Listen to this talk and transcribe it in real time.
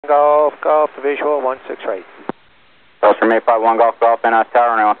Golf, the visual, 16 right. Gulfstream 851 Golf, NS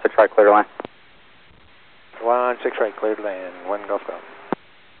Tower, and 16 right, clear to land. 16 right, clear to land, 1 Golf.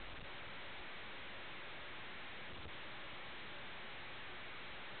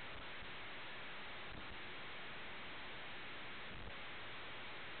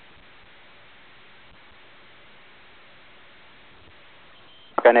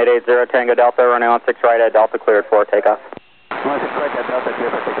 Okay, 880 Tango Delta, running 16 right at Delta, cleared for takeoff. 16 right at Delta,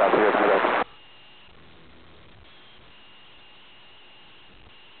 cleared for takeoff, cleared for takeoff.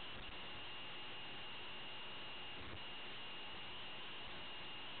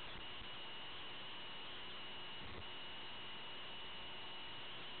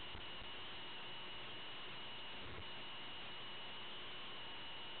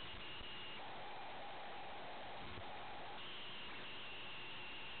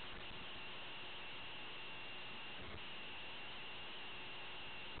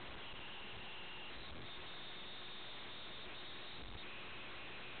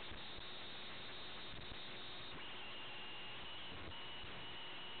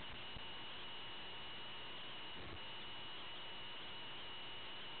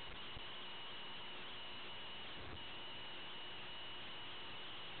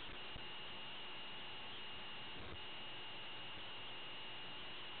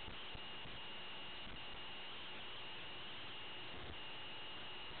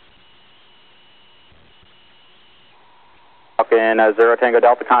 In 0 Tango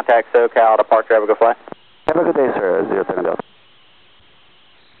Delta, contact SoCal, departure, have a good flight. Have a good day, sir, 0 Tango Delta.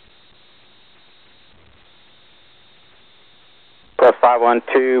 Plus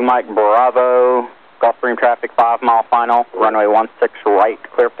 512, Mike Bravo, Gulfstream traffic 5 mile final, runway 16 right,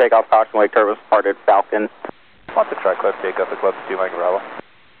 clear for takeoff, caution, wake turbos, departed Falcon. 16 right, clear for takeoff, Eclipse 2, Mike Bravo.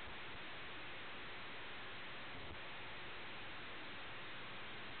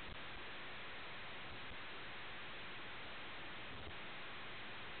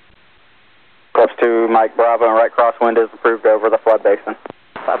 Eclipse 2, Mike Bravo, and right crosswind is approved over the flood basin.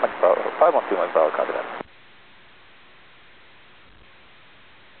 5 Mike Bravo, 512 Mike Bravo, copy that.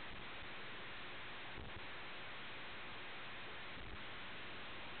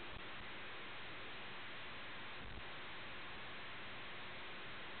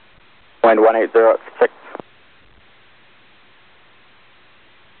 Wind 180 at 6.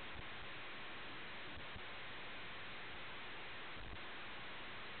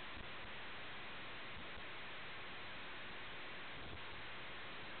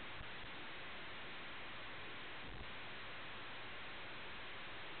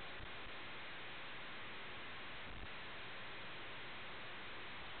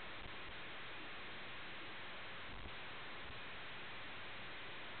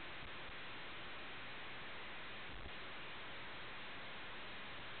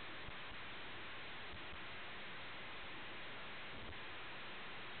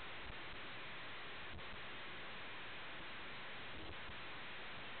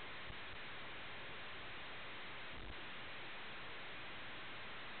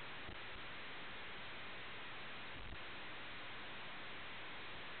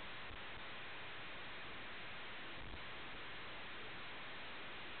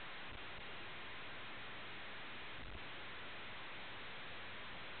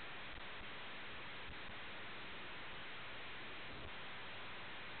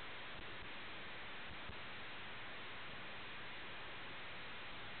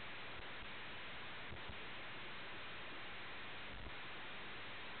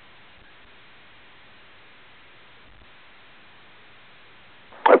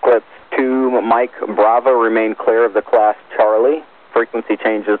 Eclipse 2, Mike Bravo, remain clear of the class Charlie. Frequency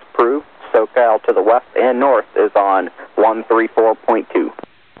changes approved. SoCal to the west and north is on 134.2.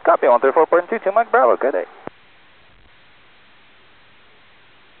 Copy, 134.22 Mike Bravo, good day.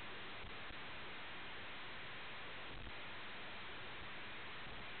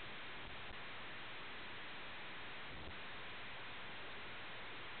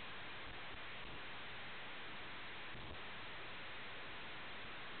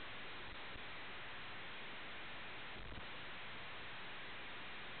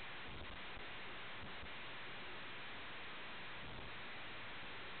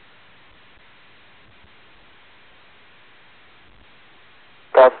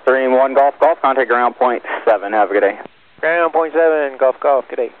 Gulfstream 1 Golf, contact ground point 7. Have a good day. Ground point 7, Golf,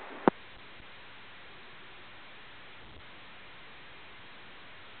 good day.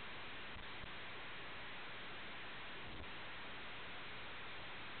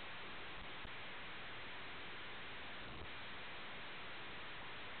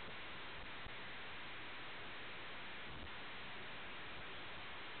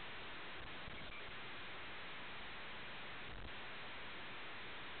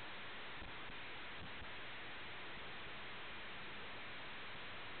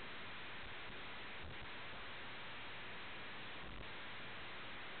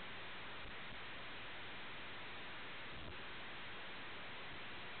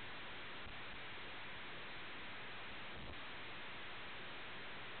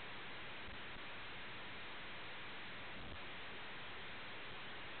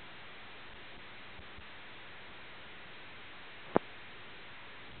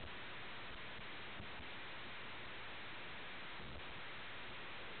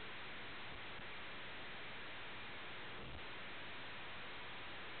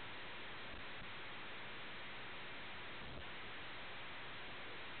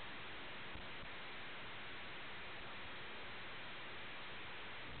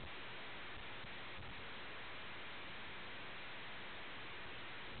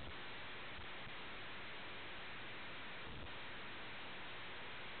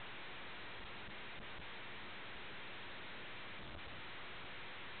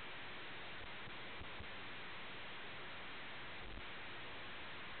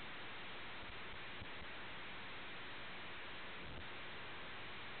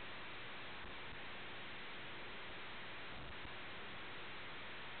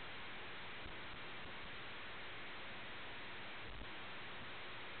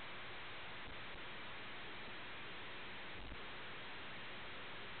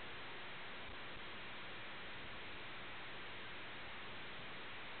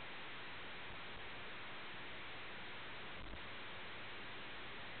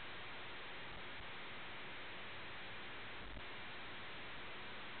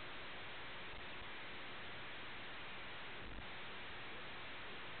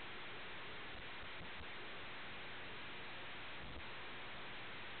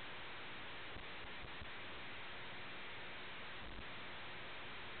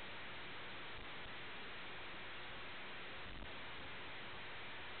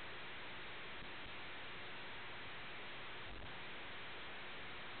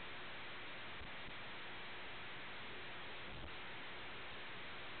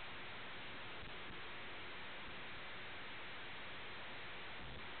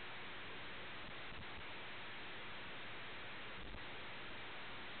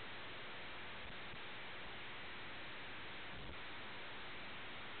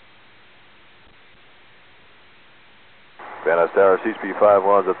 Van Nuys Tower, CHP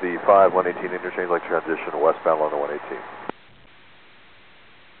 51's at the 5118 interchange, like transition westbound along the 118.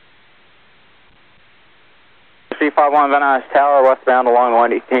 CHP 51 Van Nuys Tower, westbound along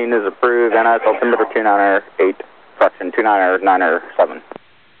the 118 is approved. Van Nuys altimeter 298, correction, 29907.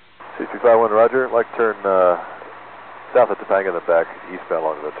 CHP 51, roger. Like to turn south at Topanga and then back eastbound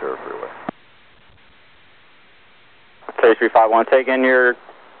along the Ventura Freeway. CHP 51, take in your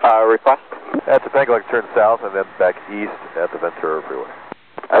request. At Topanga, like to turn south and then back east at the Ventura Freeway.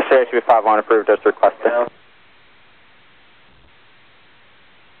 CHP 51 approved as requested.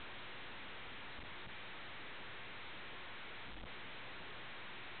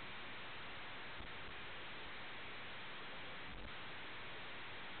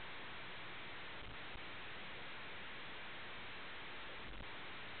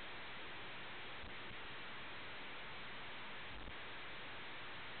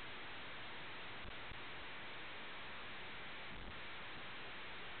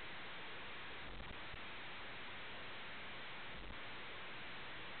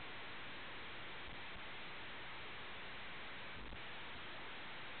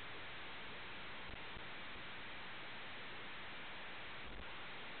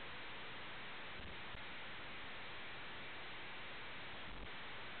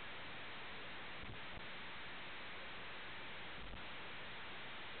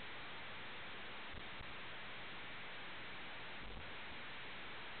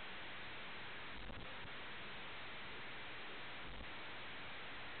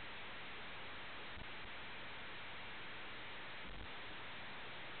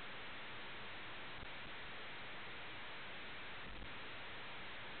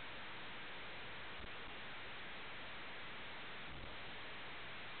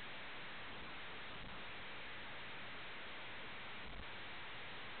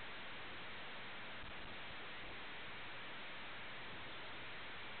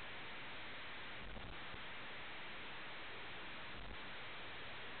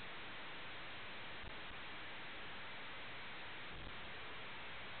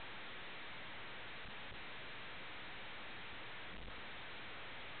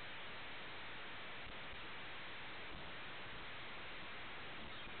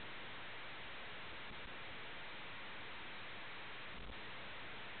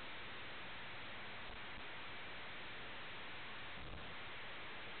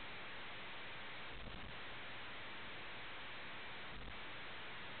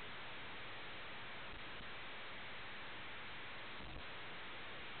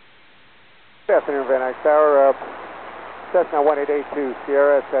 Good afternoon, Van Nuys Tower. Cessna 1882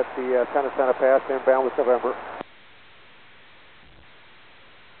 Sierra. It's at the Santa Pass, inbound with November.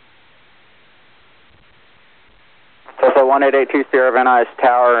 Cessna 1882 Sierra, Van Nuys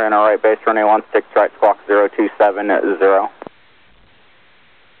Tower, and our right base runway 16, right squawk 0270.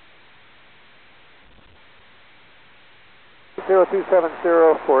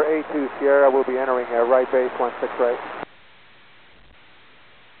 0270 for A2 Sierra. We'll be entering right base 16 right.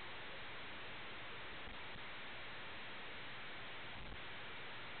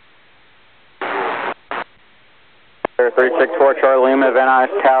 Air 364 Charlie Lima, Van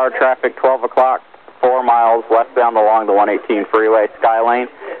Nuys Tower, traffic 12 o'clock, 4 miles westbound along the 118 freeway, Skylane.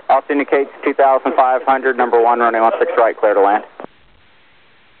 Altitude indicates 2,500, number 1, runway 16 right, clear to land.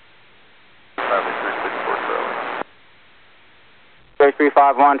 HP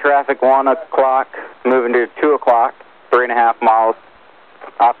 51 traffic 1 o'clock, moving to 2 o'clock, 3.5 miles,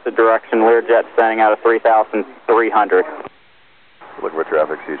 opposite direction, Learjet standing out of 3,300. Looking for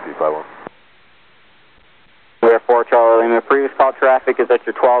traffic, CHP 51. We are 4 Charlie Lima. Previous call traffic is at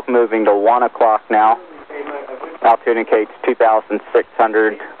your 12, moving to 1 o'clock now. Altitude indicates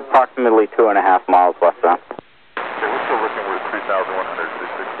 2,600, approximately 2.5 miles westbound. Okay, we're still looking with 3,100,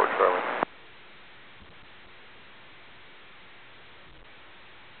 364 Charlie.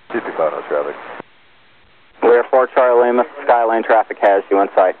 CHP 51 traffic. We are 4 Charlie Lima. Skylane traffic has you in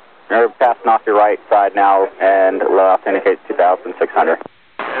sight. You're passing off your right side now, and low altitude indicates 2,600.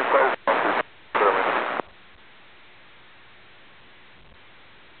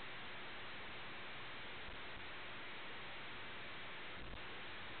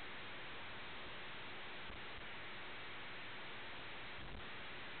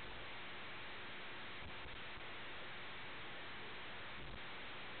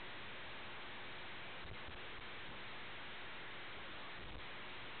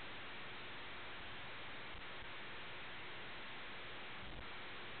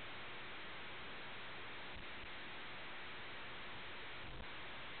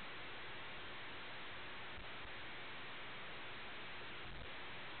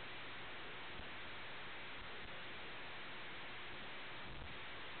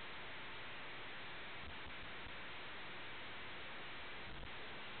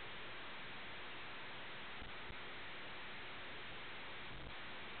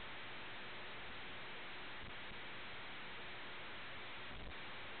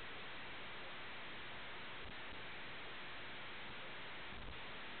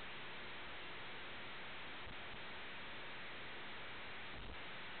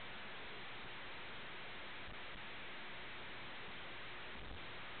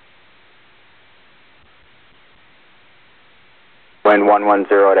 wind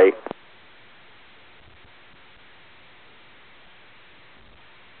 110 at 8.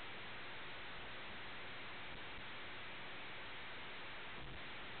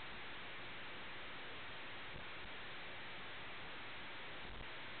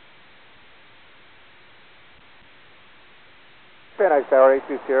 Van Nuys Tower,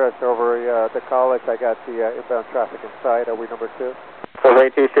 82 Sierra, it's over the college. I got the inbound traffic inside. Are we number 2? So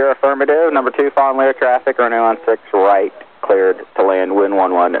 82 Sierra, affirmative. Number 2, following later traffic, runway 16 right, cleared to land, wind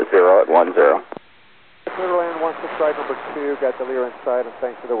 110 at 10. Clear to land 16 right, number 2, got the Lear inside, and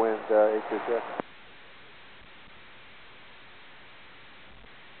thanks for the wind, 82 Sierra.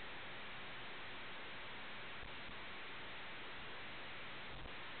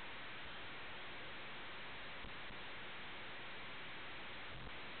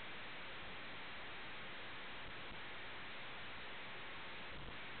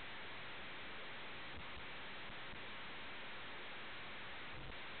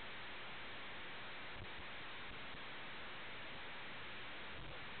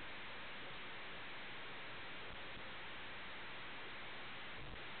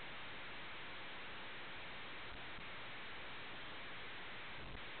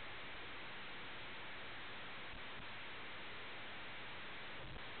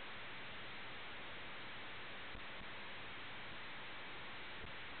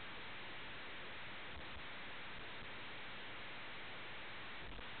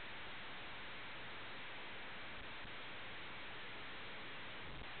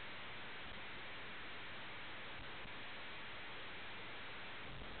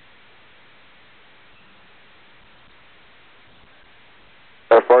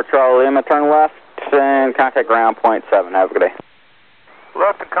 Fort Charlie Lima, turn left and contact ground point 7. Have a good day.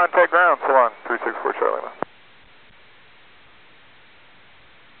 Left and contact ground. So long. 364 Charlie Lima.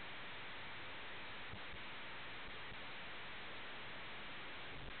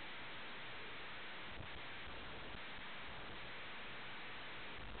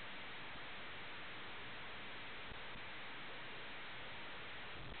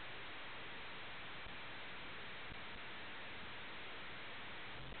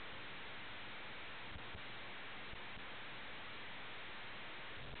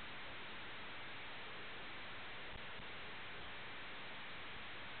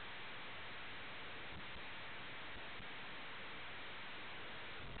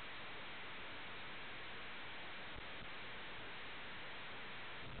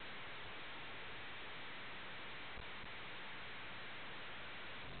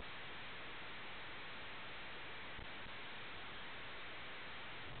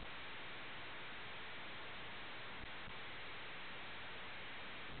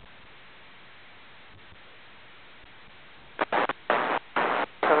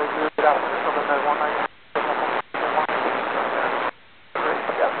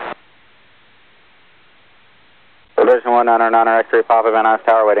 Collision 199 X-ray Papa Van Nuys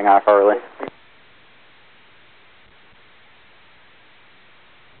Tower, waiting on Farley.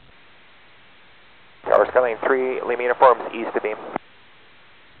 Tower Skyline 3, Lima uniforms east of beam.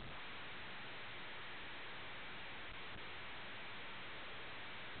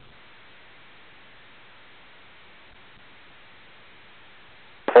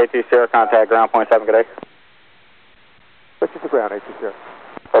 A2 Sierra, contact ground point 7, good day. Switch to ground, 82 Sierra.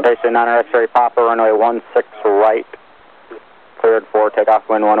 Rotation 9 X-ray Papa, runway 16 right, cleared for takeoff,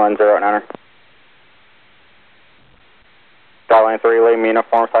 wind 110 at 9. Starline 3, Lima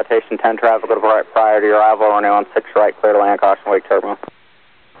uniform, citation 10, traffic to right prior to your arrival, runway 16 right, clear to land, caution, wake turbulence.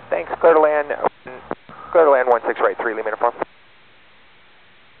 Thanks, clear to land 16 right, 3 Lima uniform.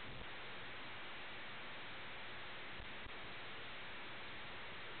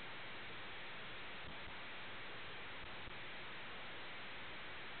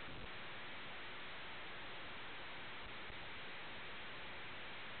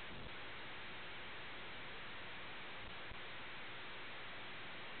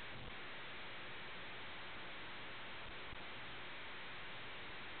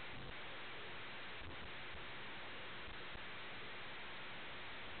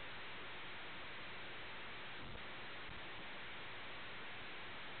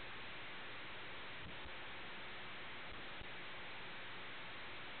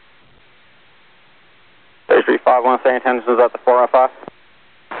 A351, same intentions at the 405.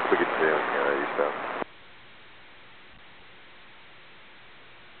 We can see him eastbound.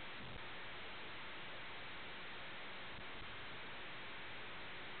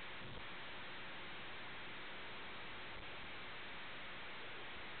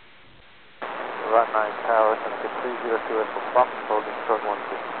 Run 9 Tower, Connected 302 for Fox, holding short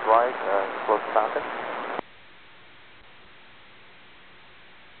 16 right, close to Falcon.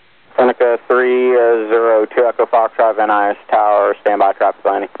 302 Echo Foxtrot, Van Nuys Tower, standby traffic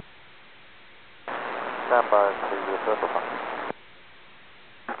landing. Standby 302 Echo Fox.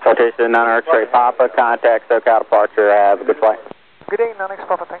 Citation 9 straight Papa, contact SoCal departure, have a good flight. Good day, 9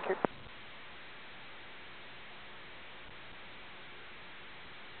 Papa, thank you.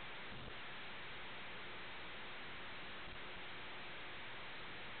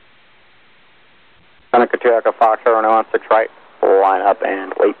 Seneca 2 Echo Foxtrot, runway 16 right, line up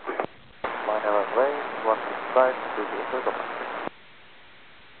and wait. Line up and wait, 165, 302 Echo Fox.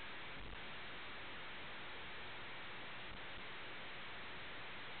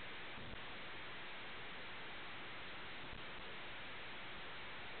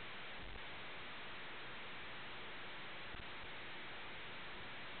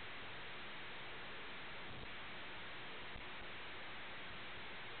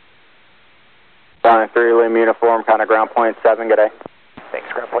 Line 3, Lim uniform, kind of ground point 7, good day.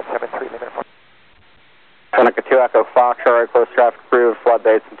 Thanks, ground point 73, Lima uniform. Seneca 2 Echo Foxtrot, right, close traffic approved, flood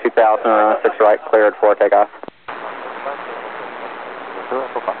dates in 2006 right, cleared for takeoff. 302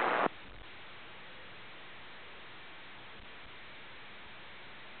 Echo Fox.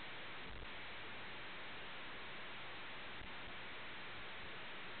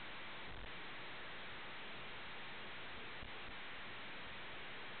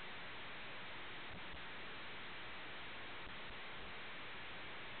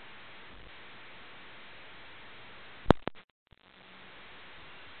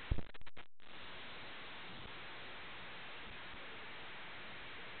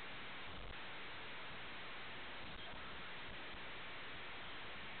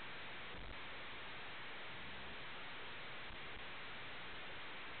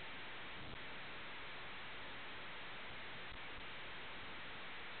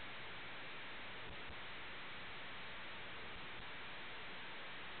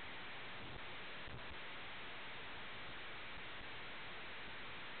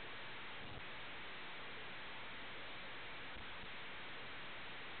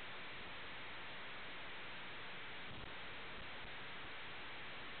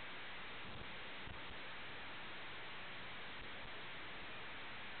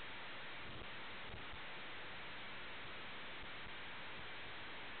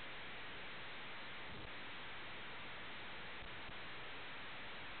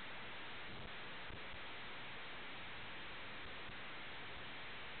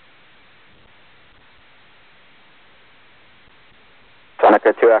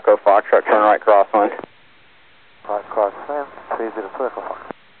 Seneca 2 Echo Foxtrot, turn right crosswind. Right crosswind, 302 Echo Fox.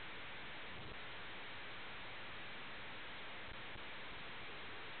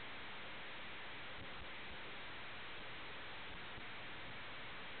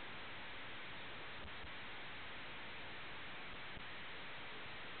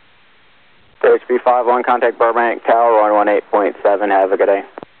 HB51, contact Burbank Tower, runway 18.7, have a good day.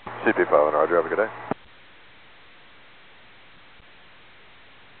 CP5 Roger, have a good day.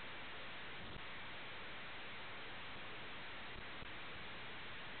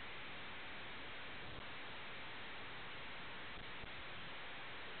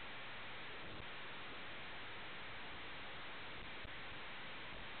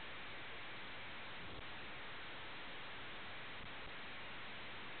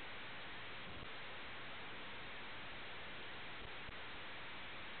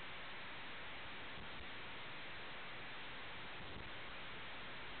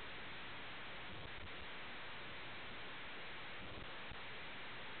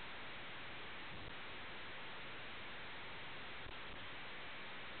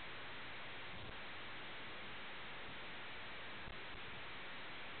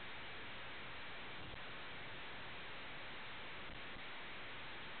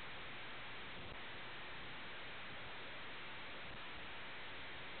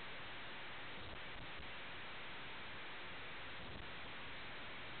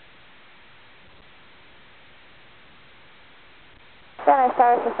 Van Nuys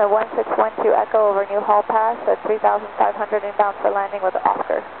Tower, Cessna 1612 Echo over New Hall Pass at 3,500 inbound for landing with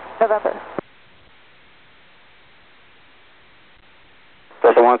Oscar. November.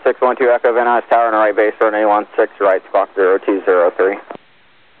 Cessna 1612 Echo, Van Nuys Tower, and right base, runway 16 right, squawk 0203.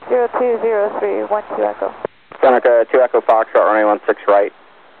 0203, 12 Echo. Seneca 2 Echo Foxtrot, runway 16 right,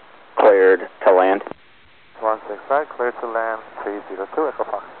 cleared to land. 16 right, cleared to land, 302 Echo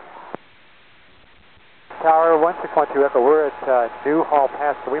Fox. Tower 1612 Echo, we're at New Hall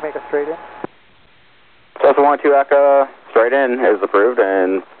Pass. Can we make a straight in? Cessna 12 Echo, straight in is approved,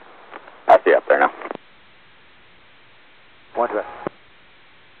 and I see up there now. 12.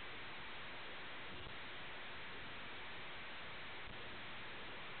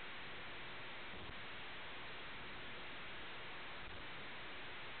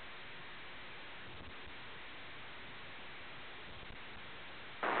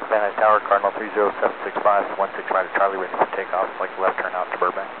 30-765, 16 right at Charlie, ready for takeoff, like left turn out to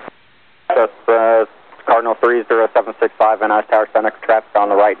Burbank. That's Cardinal 30765, NIS Tower, Seneca traffic on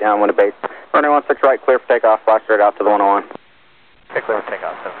the right downwind of base. Runway 16 right, clear for takeoff, fly straight out to the 101. Okay, clear for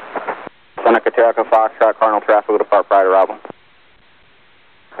takeoff, 765. Seneca Tower, Foxtrot, Cardinal traffic will depart prior to arrival.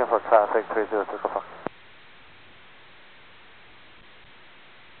 Okay, for traffic, 3065.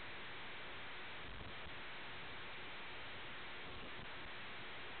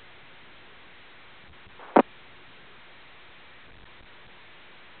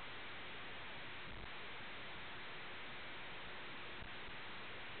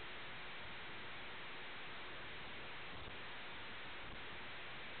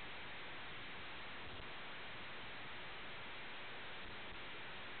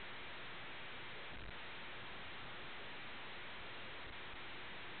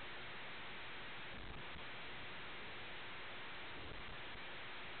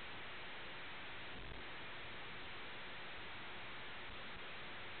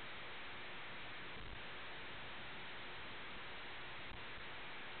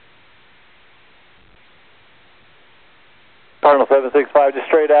 Cardinal 765, just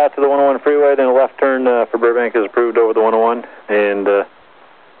straight out to the 101 freeway, then a left turn for Burbank is approved over the 101, and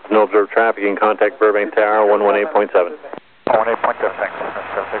no observed traffic. You can contact Burbank Tower, 118.7. 118.7, thanks,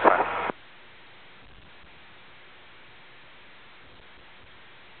 765.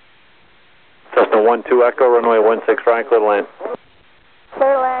 Cessna 12 Echo, runway 16 right, clear to land.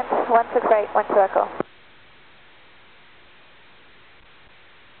 Clear to land, 16 right, 12 Echo.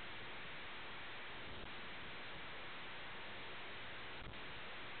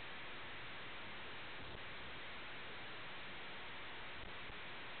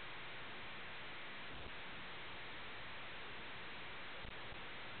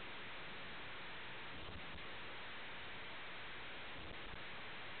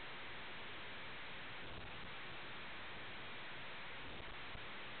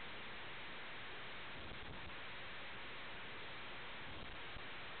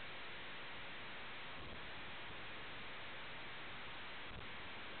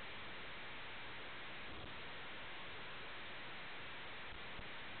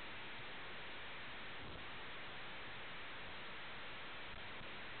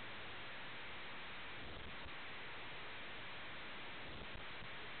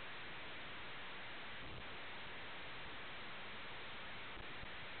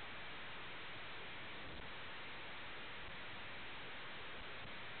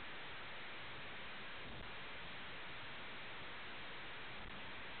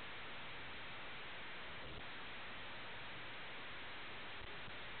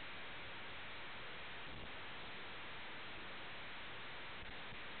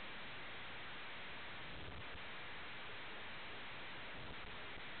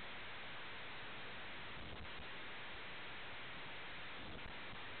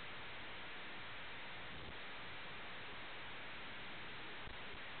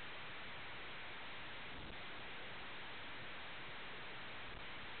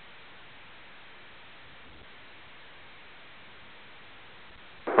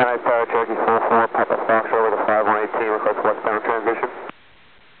 Nuys Tower, Cherokee 44, Papa Fox over the 5118, request westbound transition.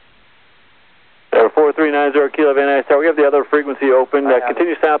 4390 Kilo Van Nuys Tower, we have the other frequency open.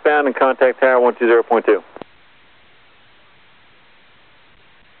 Continue southbound and contact Tower 120.2.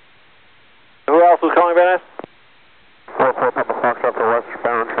 Who else was calling Van Nuys? 44 Papa Fox over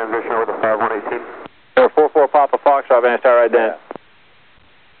westbound transition over the 5118. 44 Papa Fox, Van Nuys Tower, ident.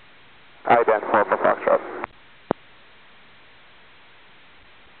 Ident 4 Papa Fox Drive.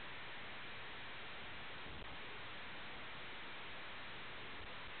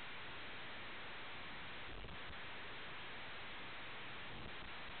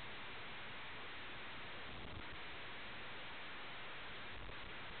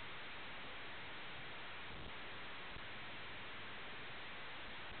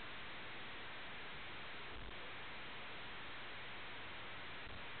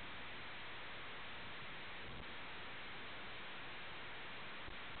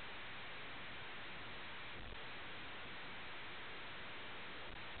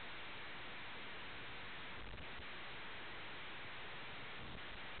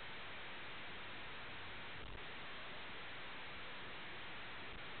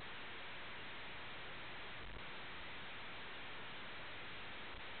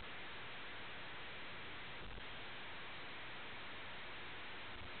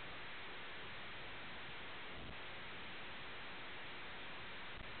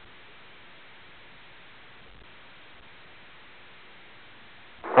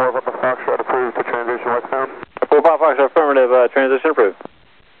 Foxtrot approved to transition westbound. 4 Papa Fox, affirmative, transition approved.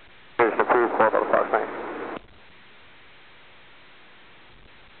 Transition approved,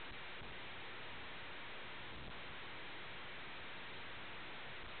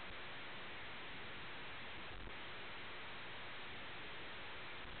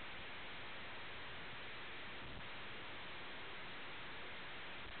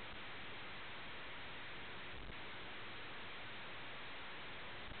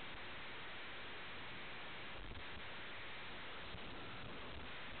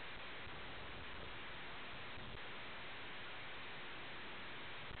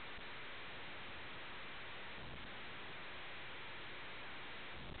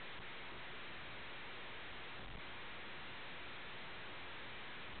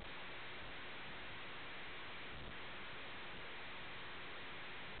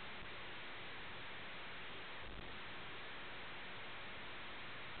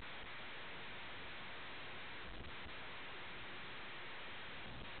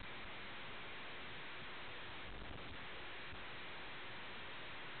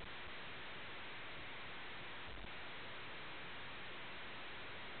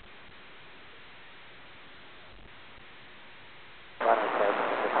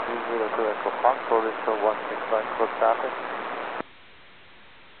 hold until 16 right, close traffic.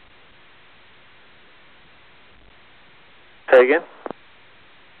 Say again?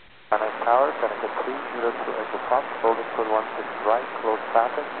 Nuys Tower, Seneca 302 Echo Fox, hold until 16 right, close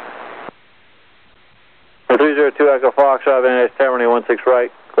traffic. 302 Echo Fox, Nuys Tower, running 16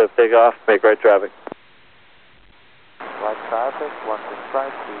 right, cliff takeoff, make right traffic. Right traffic, 16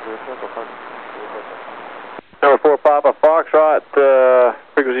 right, 302 Echo Fox. Number 4 Papa Foxtrot,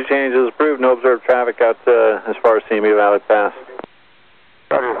 frequency change is approved, no observed traffic out as far as CME Valley Pass.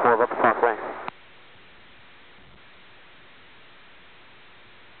 Roger, 4 Papa Fox, right.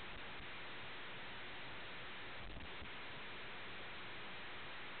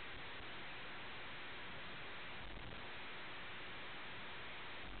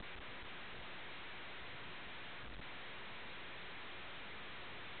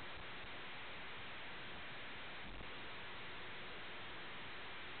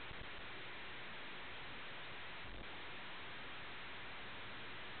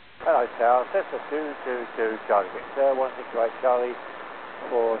 Hello Tower, Cessna 222 Charlie Victor, 16 right Charlie,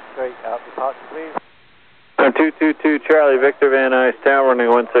 for straight out departure please. 222 Charlie Victor, Van Nuys Tower,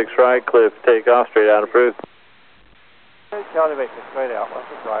 running 16 right, cliff takeoff, straight out approved. Charlie Victor, straight out,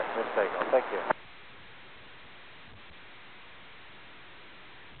 16 right, cliff takeoff, thank you.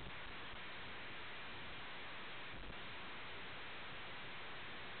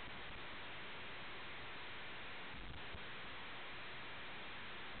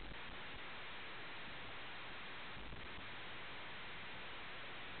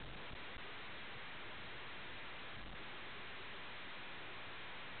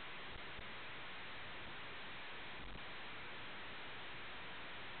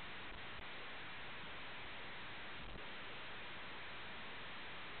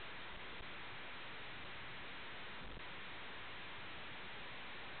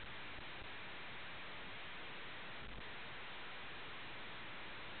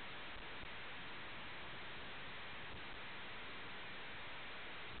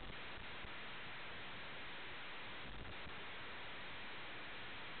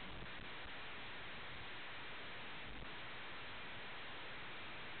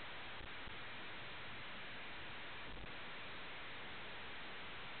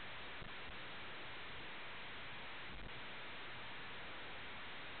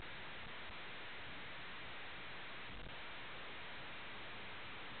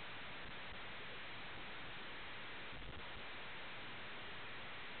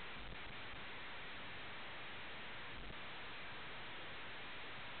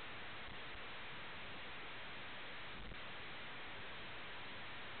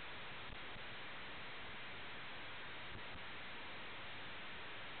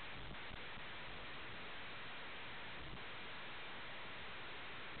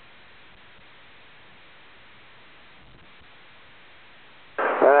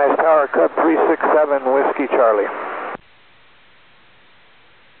 Nuys Tower, Cub 367 Whiskey Charlie.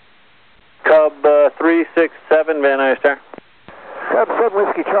 Cub 367, Van Nuys Tower. Cub 7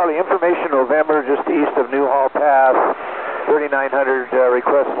 Whiskey Charlie, information November, just east of Newhall Pass, 3900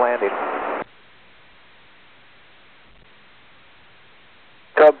 request landing.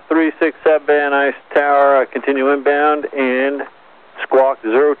 Cub 367, Van Nuys Tower, continue inbound, and squawk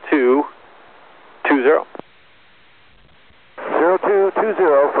 0220. 0220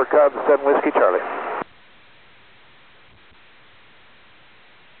 for Cub 7 Whiskey Charlie.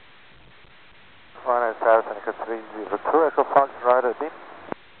 Nuys Tower, Seneca 302 Echo Fox, right at deep.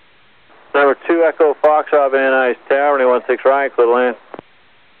 Number 2 Echo Fox, Van Nuys Tower, running 16 right, clear to land.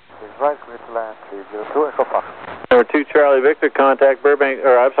 16 right, clear to land, 302 Echo Fox. Number 2 Charlie Victor, contact Burbank,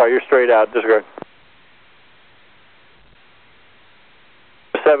 or I'm sorry, you're straight out, disregard.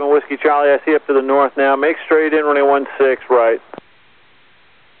 7 Whiskey Charlie, I see up to the north now, make straight in, running 16 right.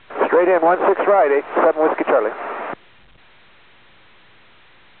 Straight in 16 right, 7 Whiskey Charlie.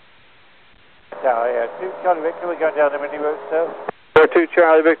 Tower, yeah, 2 Charlie Victor, we're going down the mini route, sir. Number 2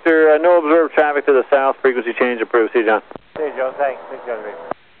 Charlie Victor, no observed traffic to the south, frequency change approved, see you, John. See you, John, thanks, 2 Charlie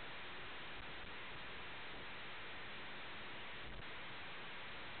Victor.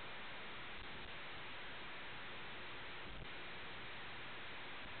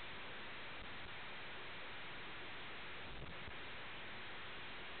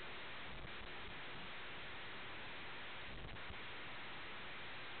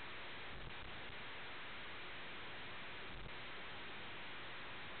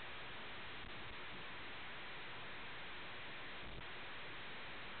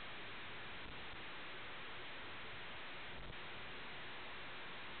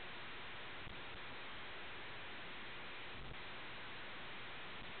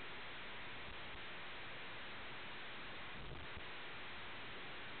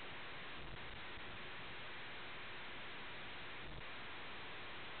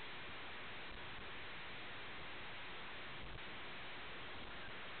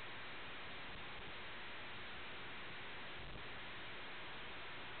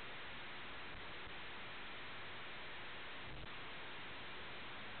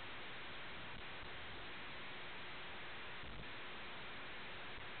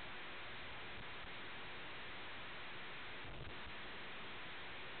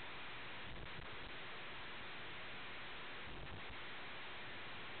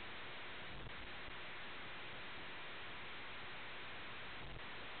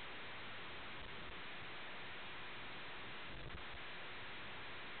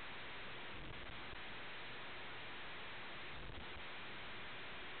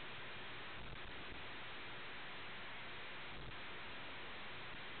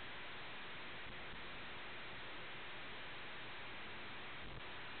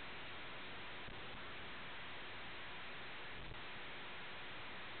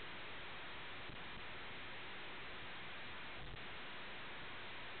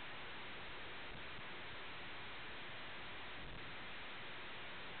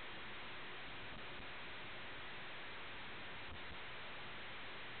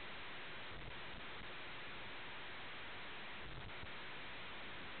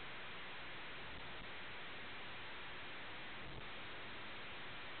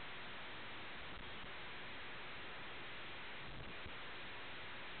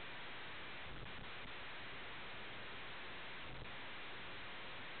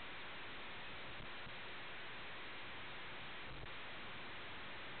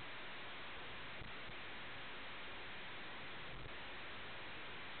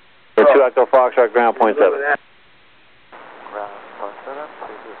 2 Echo Foxtrot, ground point 7. Ground point 7,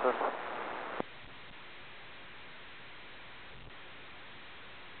 please listen.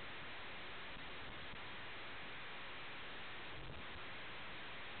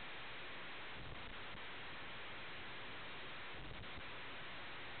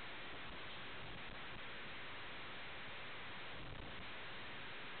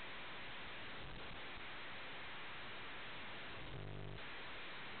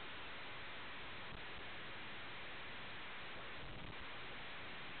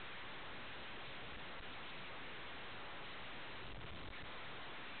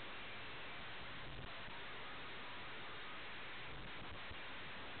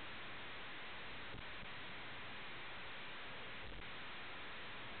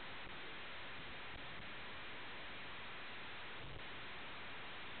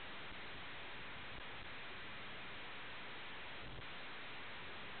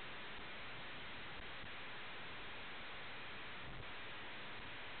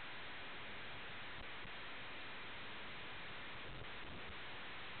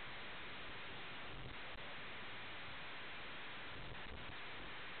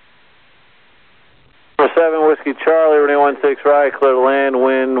 Number 7, Whiskey Charlie, runway 16 right, clear to land,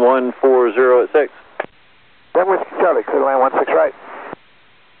 wind 140 at 6. 7 Whiskey Charlie, clear to land 16 right.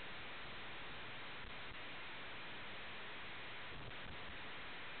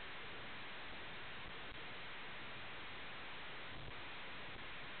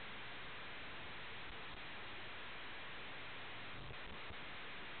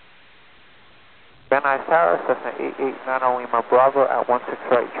 Van Nuys Tower, Cessna 889 Lima Bravo at 16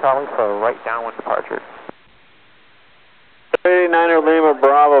 right Charlie for a right downwind departure. 89er Lima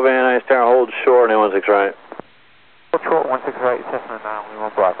Bravo, Van Nuys Tower, hold short, and 16 right. Hold short, 16 right, Cessna 9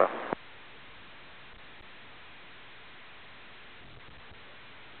 Lima Bravo.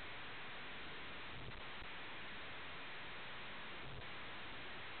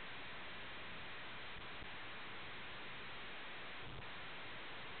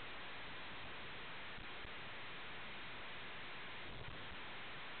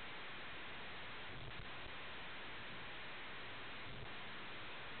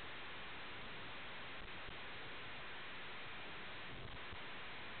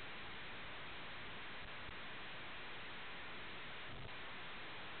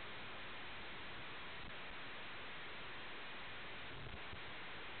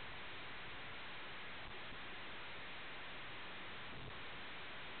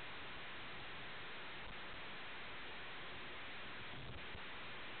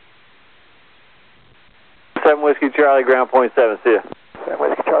 Whiskey Charlie, ground point 7, see ya. 7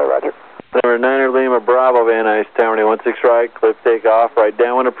 Whiskey Charlie, roger. Number 9er Lima Bravo, Van Nuys Tower, 16 right, clip takeoff, right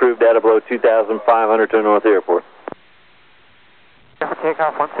downwind approved, data below 2,500 to North Airport.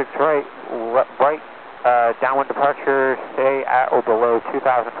 Takeoff 16 right, right downwind departure, stay at or below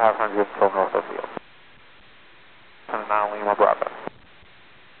 2,500 until north of field. 9 Lima Bravo.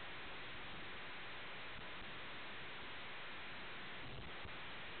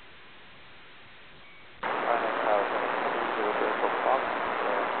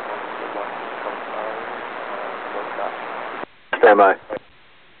 Stand by.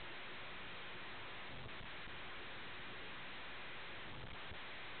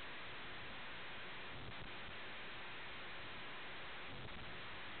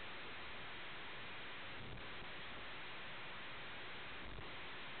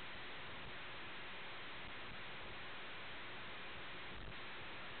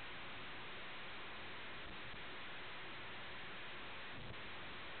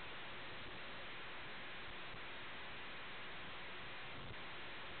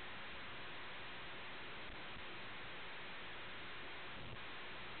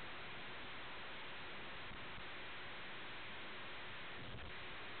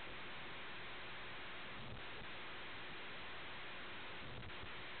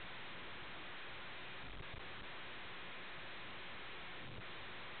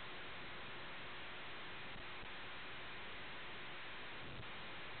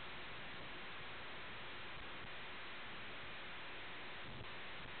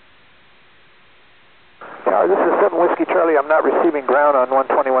 This is 7 Whiskey Charlie. I'm not receiving ground on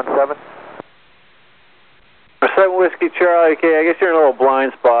 121.7. 7 Whiskey Charlie, okay, I guess you're in a little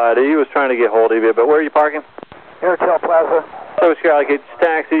blind spot. He was trying to get hold of you, but where are you parking? Airtel Plaza. 7 Whiskey Charlie, okay,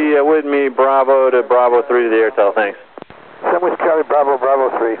 taxi with me, Bravo to Bravo 3 to the Airtel, thanks. 7 Whiskey Charlie, Bravo,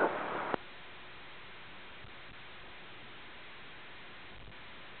 Bravo 3.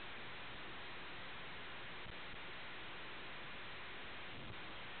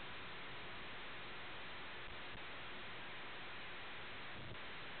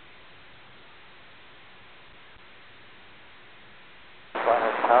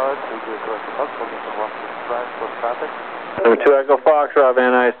 Number 2 Echo Foxtrot,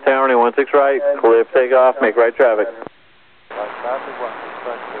 Van Nuys Tower, 16 right, clear for takeoff, make right traffic.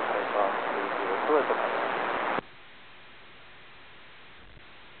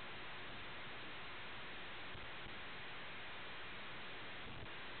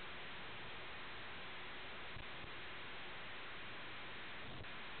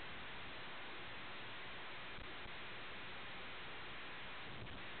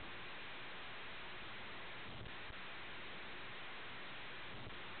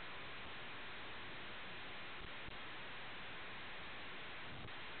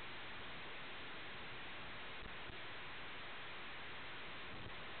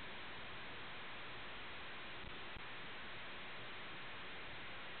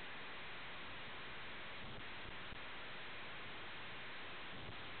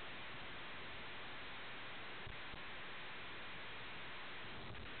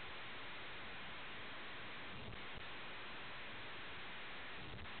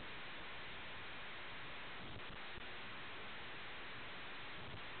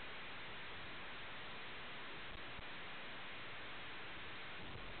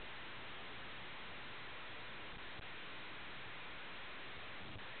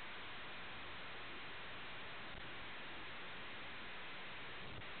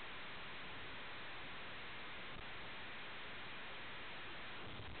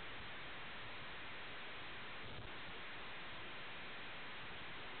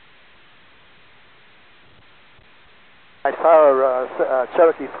 Nice Tower,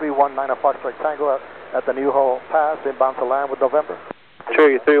 Cherokee 319 Foxtrot Tango at the New Hall Pass, inbound to land with November.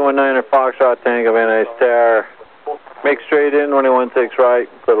 Cherokee 319 Foxtrot Tango, Van Nuys Tower. Make straight in, 16 right,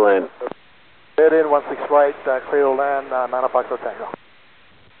 clear to land. Straight in, 16 right, clear to land, 9 Foxtrot Tango.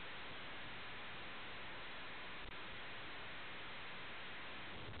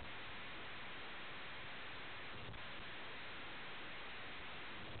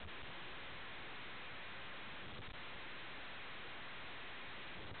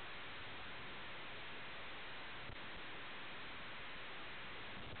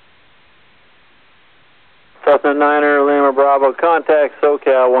 Cessna 9er, Lima Bravo, contact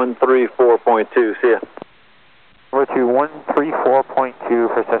SoCal 134.2, see ya. Over to 134.2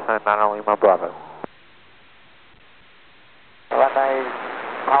 for Cessna 9er, Lima Bravo. Van Nuys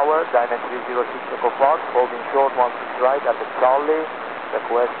Tower, Diamond 306 Echo Fox, holding short 16 right at the Charlie,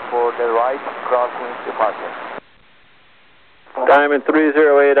 request for the right crosswind departure. Diamond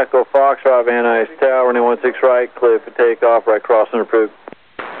 308 Echo Foxtrot, Van Nuys Tower, 16 right, clear for takeoff, right crossing approved.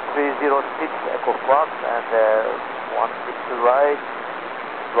 306 Echo Fox and 16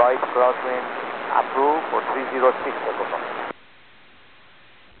 right crosswind approved for 306 Echo Fox.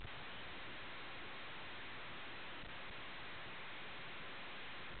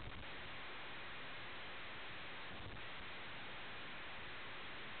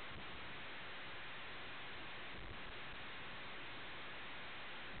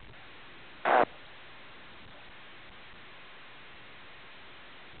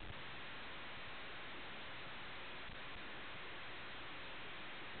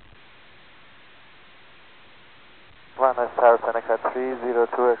 Van Nuys Tower, Seneca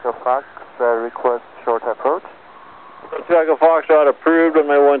 302 Echo Fox, request short approach. 2 Echo Foxtrot approved, on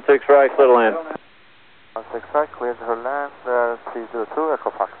my 16 right, clear to land. 16 right, clear to land, 302 Echo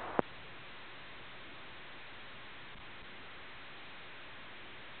Fox.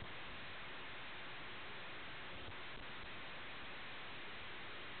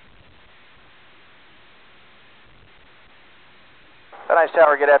 Van Nuys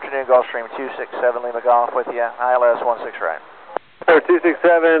Tower, good afternoon, Gulfstream 267 Lima Golf with you, ILS 16 right. Tower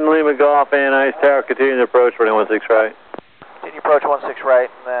 267 Lima Golf, Van Nuys Tower, continue to approach for 16 right. Continue approach 16 right,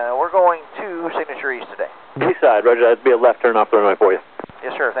 we're going to Signature East today. East side, roger, that'd be a left turn off the runway for you.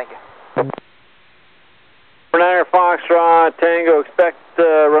 Yes sir, thank you. 9er Foxtrot Tango, expect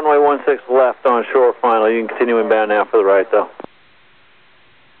runway 16 left on shore final. You can continue inbound now for the right though.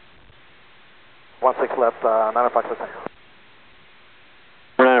 16 left, 9 Foxtrot Tango.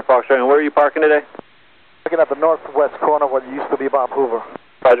 9er Foxtrot, and where are you parking today? Looking at the northwest corner of what used to be Bob Hoover.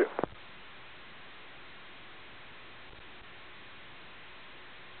 Roger.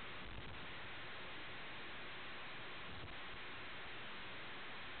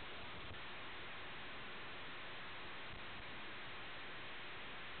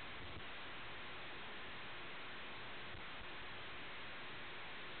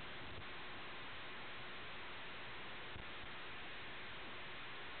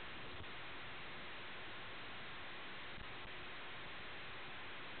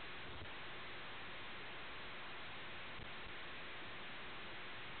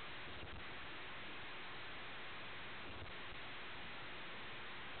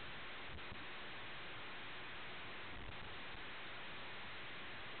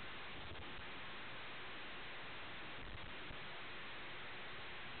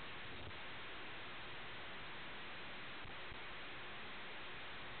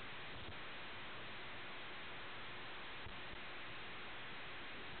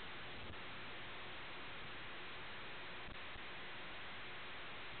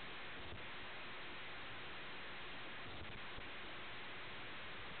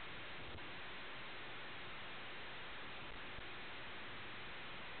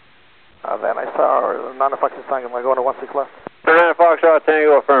 Van Nuys Tower, 9 Foxtrot Tango, am I going to 16 left? Turn 9 Foxtrot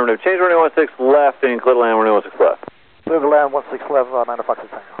Tango, affirmative. Change runway 16 left and clear the land runway 16 left. Clear the land 16 left, 9 Foxtrot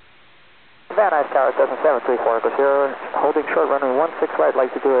Tango. Van Nuys Tower, Cessna 734, Echo Sierra, holding short runway 16 right,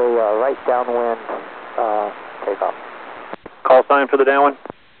 like to do a right downwind takeoff. Call sign for the downwind?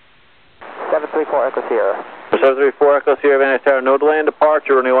 734, Echo Sierra. 734 Echo Sierra, Van Nuys Tower, no delay in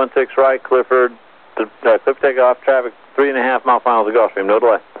departure, runway 16 right, Clifford, Cliff takeoff, traffic 3.5 mile finals of Gulfstream, no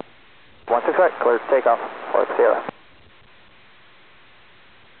delay. 16 right, clear takeoff for Echo Sierra.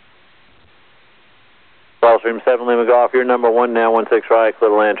 Gulfstream 7 Lima Golf, you're number 1 now, 16 right,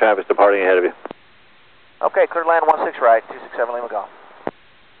 clear the land, traffic's departing ahead of you. Okay, clear land 16 right, 267 Lima Golf.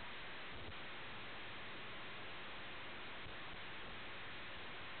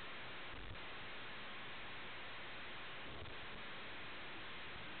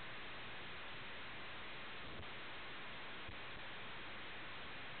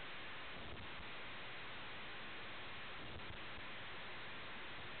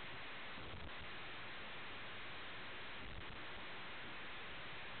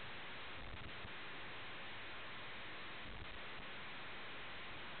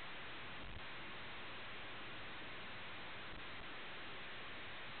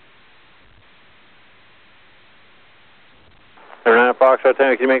 Turn 9 Foxtrot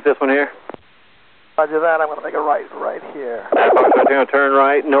Tango, can you make this one here? Roger that, I'm going to make a right here. 9 Foxtrot Tango, turn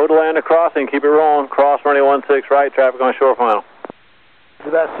right, no delay on the crossing, keep it rolling, cross runway 16 right, traffic on shore final.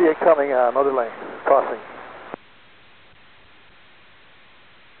 Did I see it coming, no delay, crossing.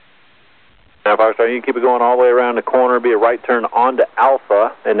 9 Foxtrot, you can keep it going all the way around the corner, be a right turn onto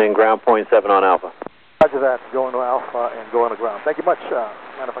Alpha, and then ground point 7 on Alpha. Roger that, going to Alpha and going to ground. Thank you much, 9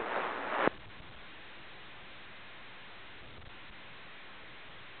 Foxtrot.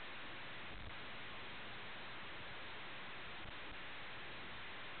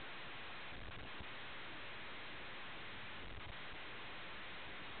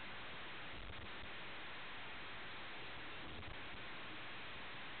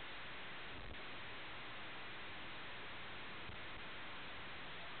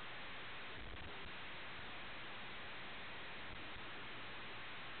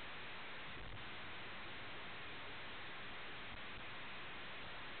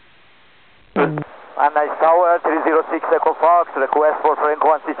 Van Nuys Tower, 306 Echo Fox, request for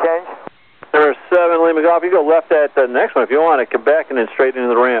frequency change. Number 7 Lima Golf, you go left at the next one if you want to, come back and then straight into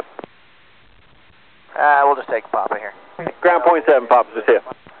the ramp. We'll just take Papa here. Ground point 7, Papa's just here.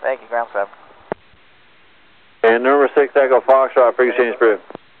 Thank you, ground 7. And number 6 Echo Foxtrot, frequency change approved.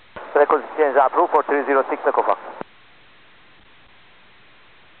 Frequency change approved for 306 Echo Fox.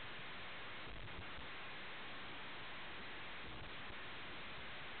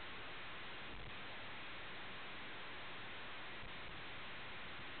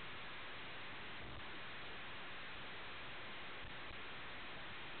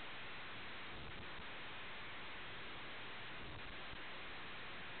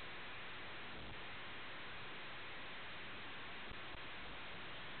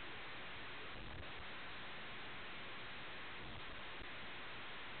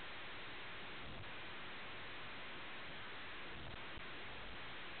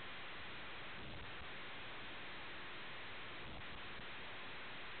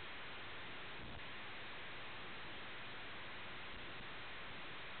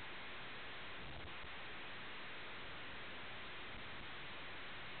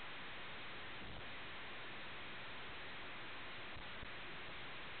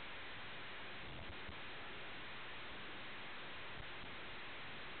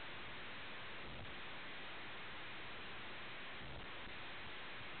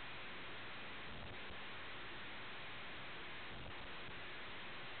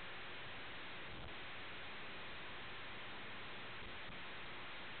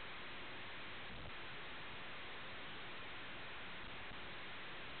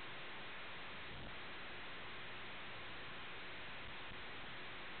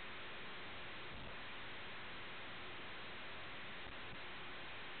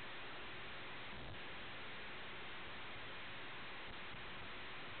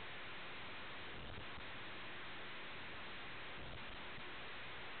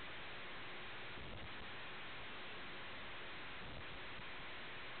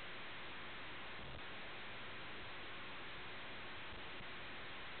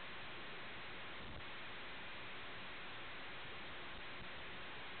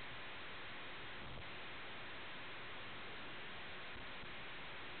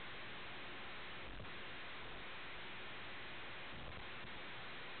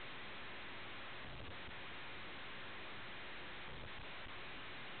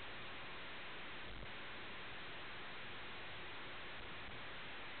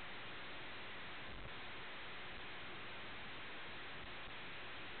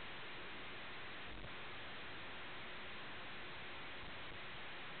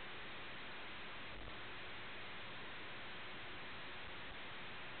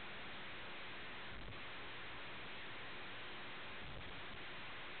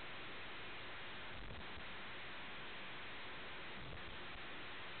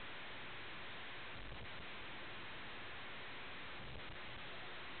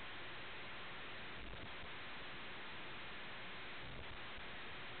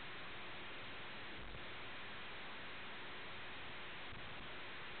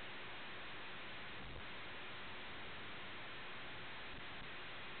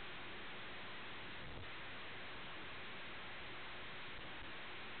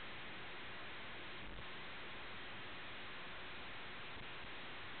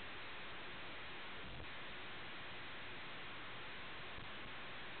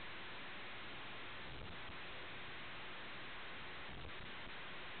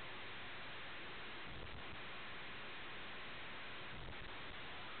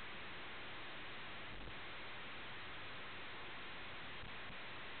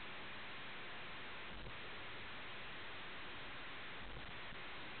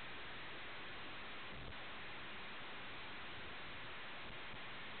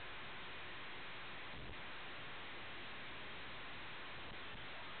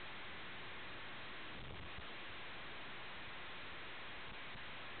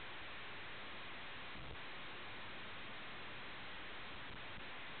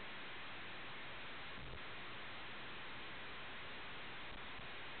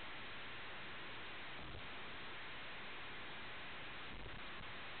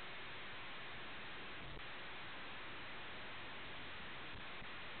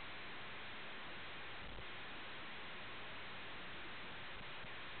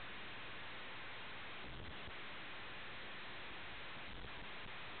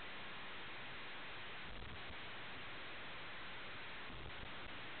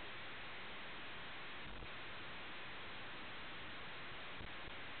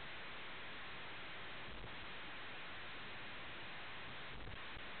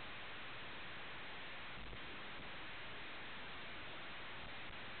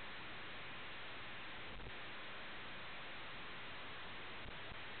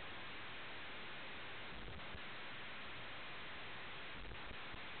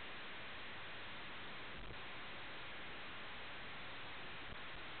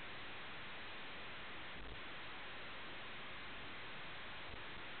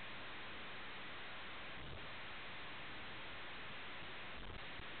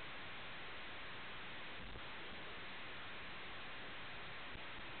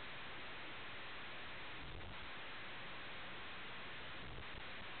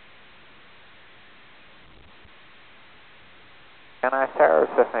 Tower,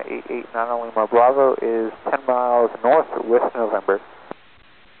 Cessna 889 Lima Bravo is 10 miles north with November.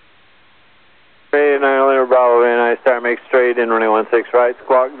 889 Lima Bravo, Van Nuys Tower, make straight in, running 16 right,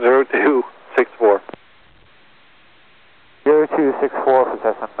 squawk 0264. 0264 for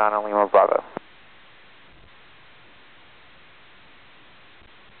Cessna 9 Lima Bravo.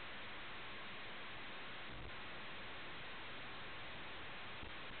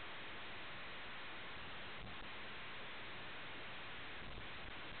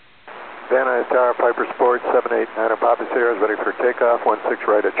 Van Nuys Tower, Piper Sport, 789 Papa Sierra is ready for takeoff, 16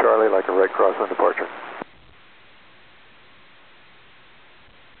 right at Charlie, like a right cross on departure.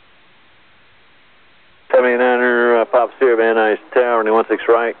 Papa Sierra, Van Nuys Tower,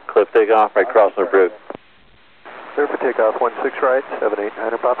 16 right, cliff takeoff, right cross on approved. Clear for takeoff, 16 right,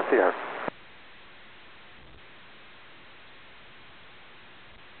 789 Papa Sierra.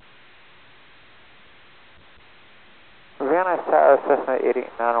 Van Nuys Tower, Cessna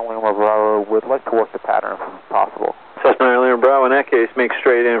 889 Lima Bravo would like to work the pattern if possible. Cessna 9 Lima Bravo, in that case, make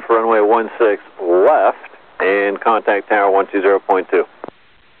straight in for runway 16 left and contact tower 120.2.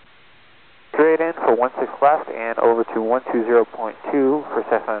 Straight in for 16 left and over to 120.2 for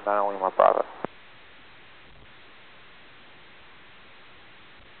Cessna 9 Lima Bravo.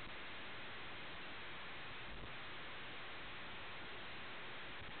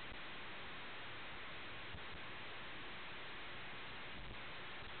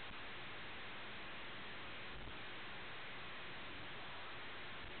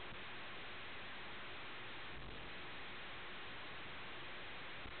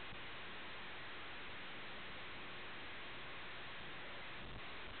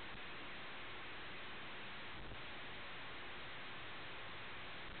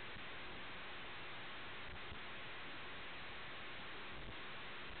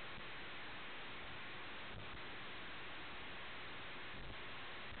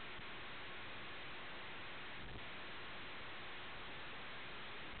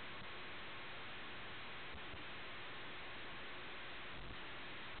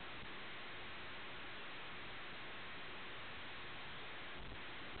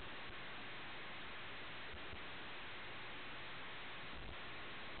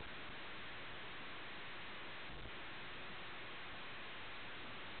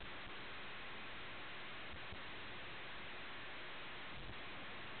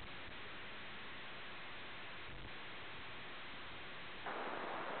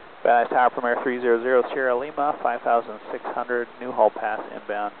 Van Nuys Tower, Premier 300 Sierra Lima, 5,600, new Hull Pass,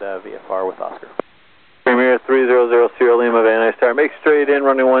 inbound VFR with Oscar. Premier 300 Sierra Lima, Van Nuys Tower, make straight in,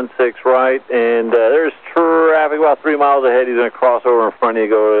 running 16 right, and there's traffic about 3 miles ahead. He's going to cross over in front of you,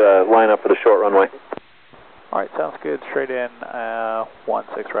 go line up for the short runway. All right, sounds good. Straight in,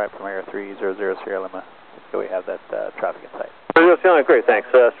 16 right, Premier 300 Sierra Lima. So we have that traffic in sight. 300 Sierra Lima, great, thanks.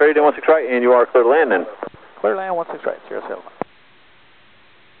 Straight in, 16 right, and you are clear to land then. Clear land, 16 right, Sierra Lima.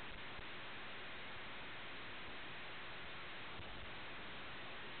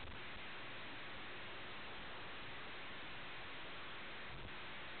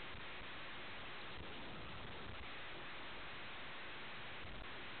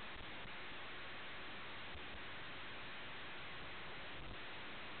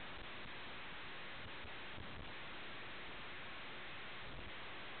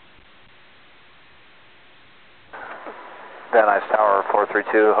 Van Nuys Tower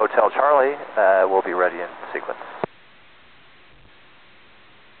 432 Hotel Charlie will be ready in sequence.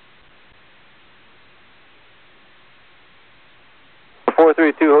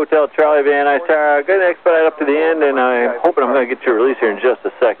 Hotel Charlie, Van Nuys Tower, going to expedite up to the end, and I'm hoping I'm going to get your release here in just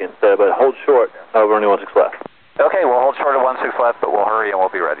a second, but hold short, we're only 16 left. Okay, we'll hold short at 16 left, but we'll hurry and we'll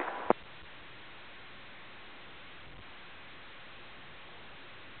be ready.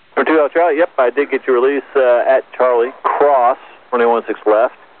 Hotel Charlie, yep, I did get your release at Charlie, cross, running 16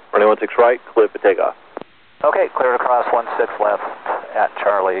 left, running 16 right, cleared for takeoff. Okay, cleared across 16 left at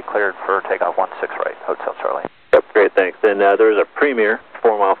Charlie, cleared for takeoff 16 right, Hotel Charlie. Yep, great, thanks. Then there's a Premier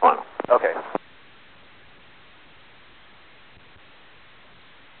 4-mile final. Okay.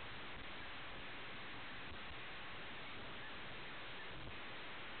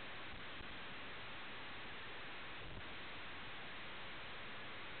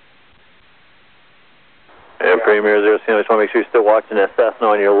 And Premier 0, I just want to make sure you're still watching that Cessna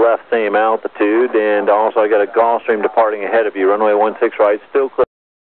on your left, same altitude, and also I got a Gulfstream departing ahead of you, runway 16 right, still clear.